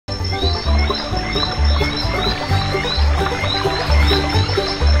Hey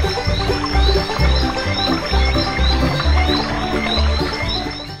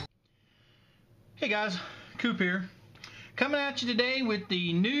guys, Coop here, coming at you today with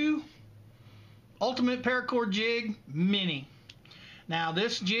the new Ultimate Paracord Jig Mini. Now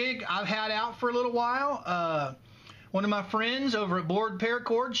this jig I've had out for a little while. One of my friends over at Board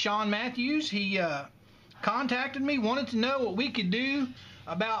Paracord, Sean Matthews, he contacted me, wanted to know what we could do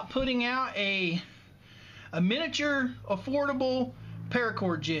about putting out a miniature affordable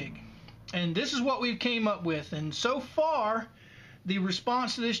paracord jig. And this is what we've came up with, and so far the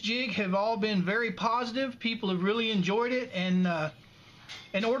response to this jig have all been very positive. People have really enjoyed it and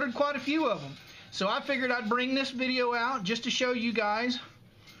ordered quite a few of them. So I figured I'd bring this video out just to show you guys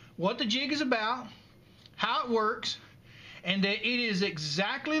what the jig is about, how it works, and that it is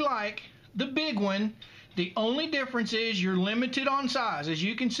exactly like the big one. The only difference is you're limited on size. As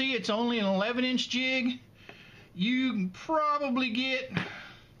you can see, it's only an 11-inch jig. You can probably get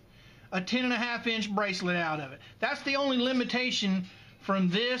a 10.5-inch bracelet out of it. That's the only limitation from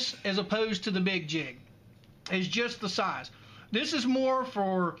this as opposed to the big jig, is just the size. This is more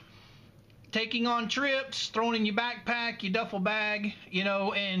for taking on trips, throwing in your backpack, your duffel bag, you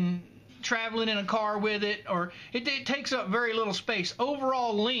know, and traveling in a car with it, or it takes up very little space.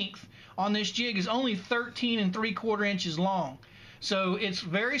 Overall length on this jig is only 13 3/4 inches long. So it's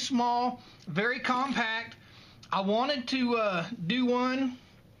very small, very compact. I wanted to do one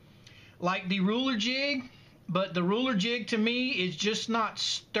like the ruler jig, but the ruler jig to me is just not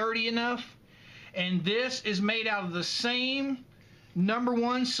sturdy enough, and this is made out of the same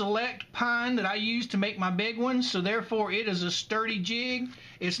 #1 select pine that I use to make my big ones, so therefore it is a sturdy jig.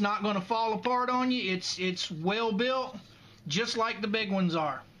 It's not going to fall apart on you. It's well built, just like the big ones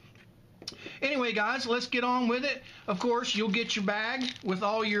are. Anyway guys, let's get on with it. Of course, you'll get your bag with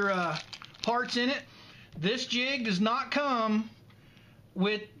all your parts in it. This jig does not come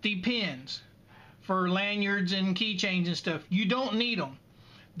with the pins for lanyards and keychains and stuff. You don't need them.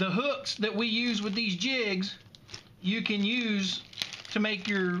 The hooks that we use with these jigs you can use to make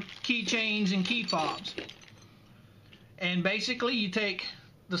your keychains and key fobs. And basically you take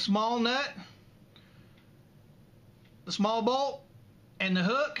the small nut, the small bolt, and the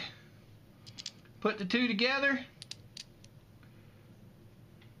hook, put the two together,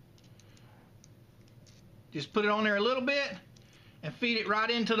 just put it on there a little bit and feed it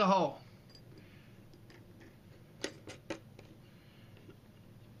right into the hole.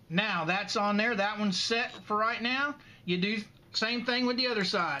 Now that's on there, that one's set for right now. You do same thing with the other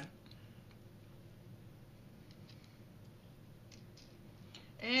side.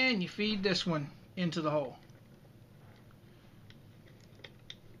 And you feed this one into the hole.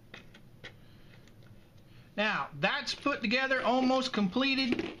 Now that's put together, almost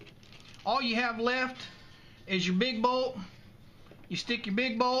completed. All you have left is your big bolt. You stick your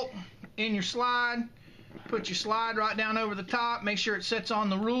big bolt in your slide, put your slide right down over the top, make sure it sits on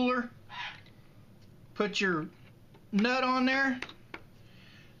the ruler, put your nut on there.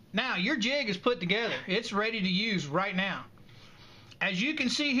 Now your jig is put together. It's ready to use right now. As you can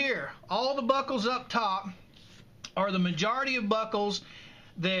see here, all the buckles up top are the majority of buckles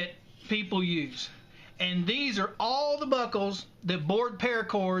that people use. And these are all the buckles that Board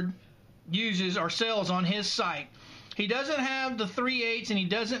Paracord uses or sells on his site. He doesn't have the 3/8 and he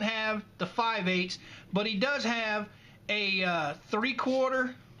doesn't have the 5/8, but he does have a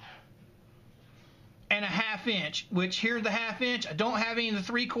 3/4 and a 1/2 inch, which here's the 1/2 inch. I don't have any of the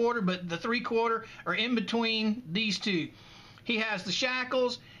 3/4, but the 3/4 are in between these two. He has the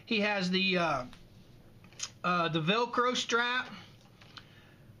shackles, he has the Velcro strap.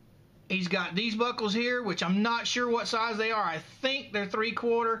 He's got these buckles here, which I'm not sure what size they are. I think they're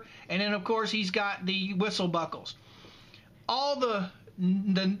 3/4, and then of course he's got the whistle buckles. All the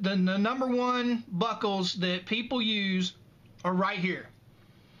 #1 buckles that people use are right here.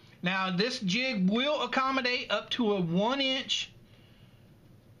 Now this jig will accommodate up to a 1-inch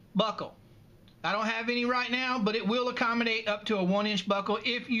buckle. I don't have any right now, but it will accommodate up to a 1-inch buckle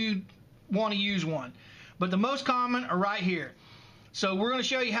if you want to use one. But the most common are right here. So we're going to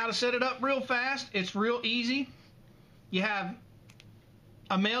show you how to set it up real fast. It's real easy. You have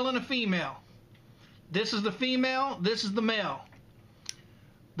a male and a female. This is the female, this is the male.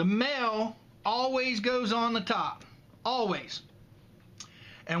 The male always goes on the top, always.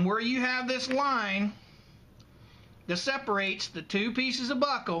 And where you have this line that separates the two pieces of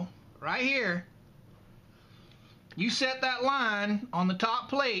buckle, right here, you set that line on the top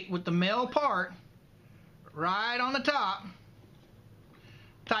plate with the male part right on the top,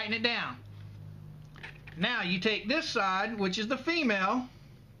 tighten it down. Now you take this side, which is the female,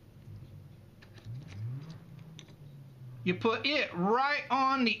 you put it right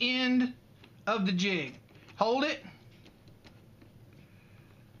on the end of the jig. Hold it,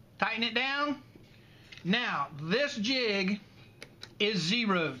 tighten it down. Now this jig is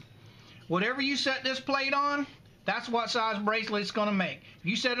zeroed. Whatever you set this plate on, that's what size bracelet it's going to make. If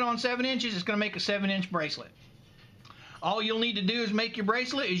you set it on 7 inches, it's going to make a 7-inch bracelet. All you'll need to do is make your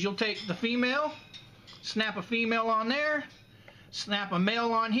bracelet is you'll take the female, snap a female on there, snap a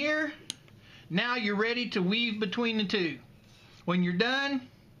male on here. Now you're ready to weave between the two. When you're done,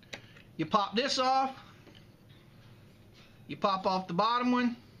 you pop this off, you pop off the bottom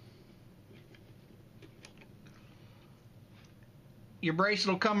one, your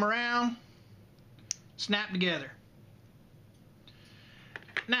bracelet will come around, snap together.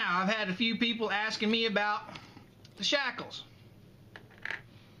 Now, I've had a few people asking me about the shackles.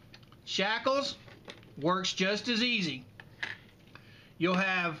 Shackles works just as easy. You'll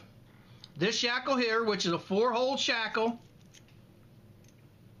have this shackle here, which is a 4-hole shackle.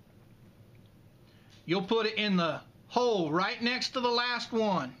 You'll put it in the hole right next to the last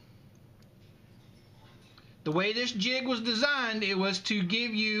one. The way this jig was designed, it was to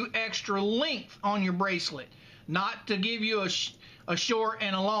give you extra length on your bracelet, not to give you a short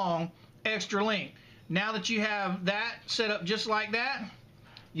and a long extra length. Now that you have that set up just like that,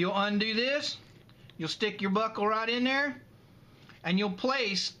 you'll undo this, you'll stick your buckle right in there, and you'll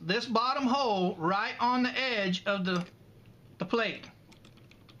place this bottom hole right on the edge of the plate.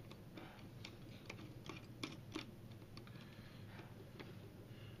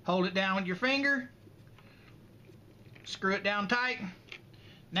 Hold it down with your finger, screw it down tight.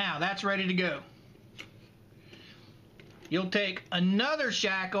 Now that's ready to go. You'll take another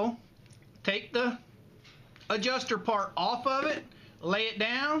shackle, take the adjuster part off of it, lay it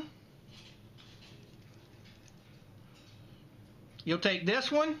down. You'll take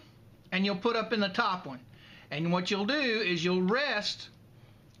this one and you'll put up in the top one. And what you'll do is you'll rest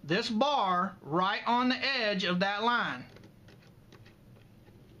this bar right on the edge of that line.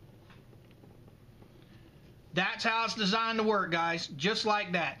 That's how it's designed to work, guys, just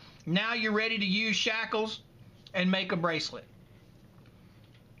like that. Now you're ready to use shackles and make a bracelet.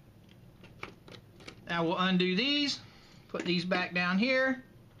 Now we'll undo these, put these back down here,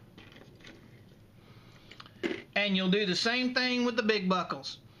 and you'll do the same thing with the big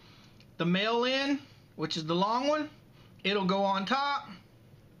buckles. The male end, which is the long one, it'll go on top.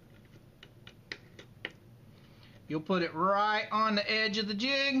 You'll put it right on the edge of the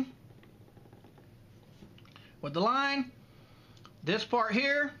jig with the line. This part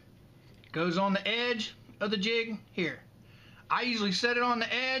here goes on the edge of the jig here. I usually set it on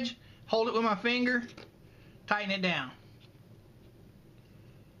the edge, hold it with my finger, tighten it down.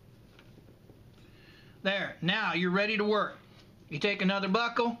 There, now you're ready to work. You take another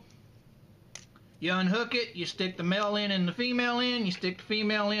buckle, you unhook it, you stick the male end and the female end, you stick the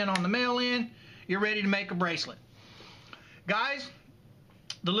female end on the male end, you're ready to make a bracelet. Guys,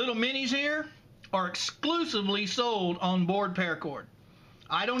 the little minis here are exclusively sold on Board Paracord.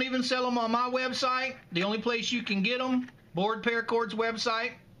 I don't even sell them on my website. The only place you can get them, Board Paracord's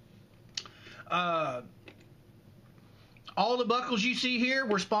website. All the buckles you see here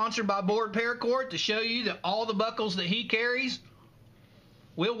were sponsored by Board Paracord to show you that all the buckles that he carries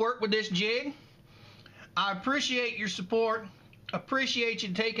will work with this jig. I appreciate your support. Appreciate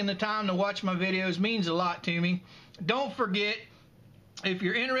you taking the time to watch my videos. Means a lot to me. Don't forget, if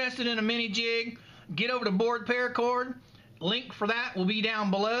you're interested in a mini jig, get over to Board Paracord. Link for that will be down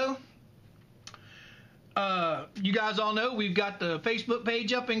below. You guys all know we've got the Facebook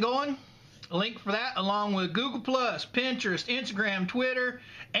page up and going. A link for that, along with Google+, Pinterest, Instagram, Twitter,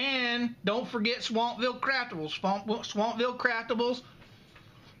 and don't forget Swampville Craftables. Swampville Craftables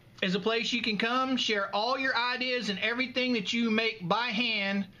is a place you can come, share all your ideas and everything that you make by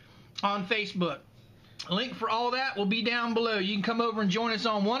hand on Facebook. A link for all that will be down below. You can come over and join us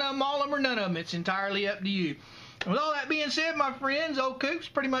on one of them, all of them, or none of them. It's entirely up to you. And with all that being said, my friends, old Coop's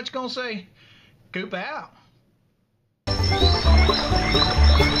pretty much going to say, Coop out.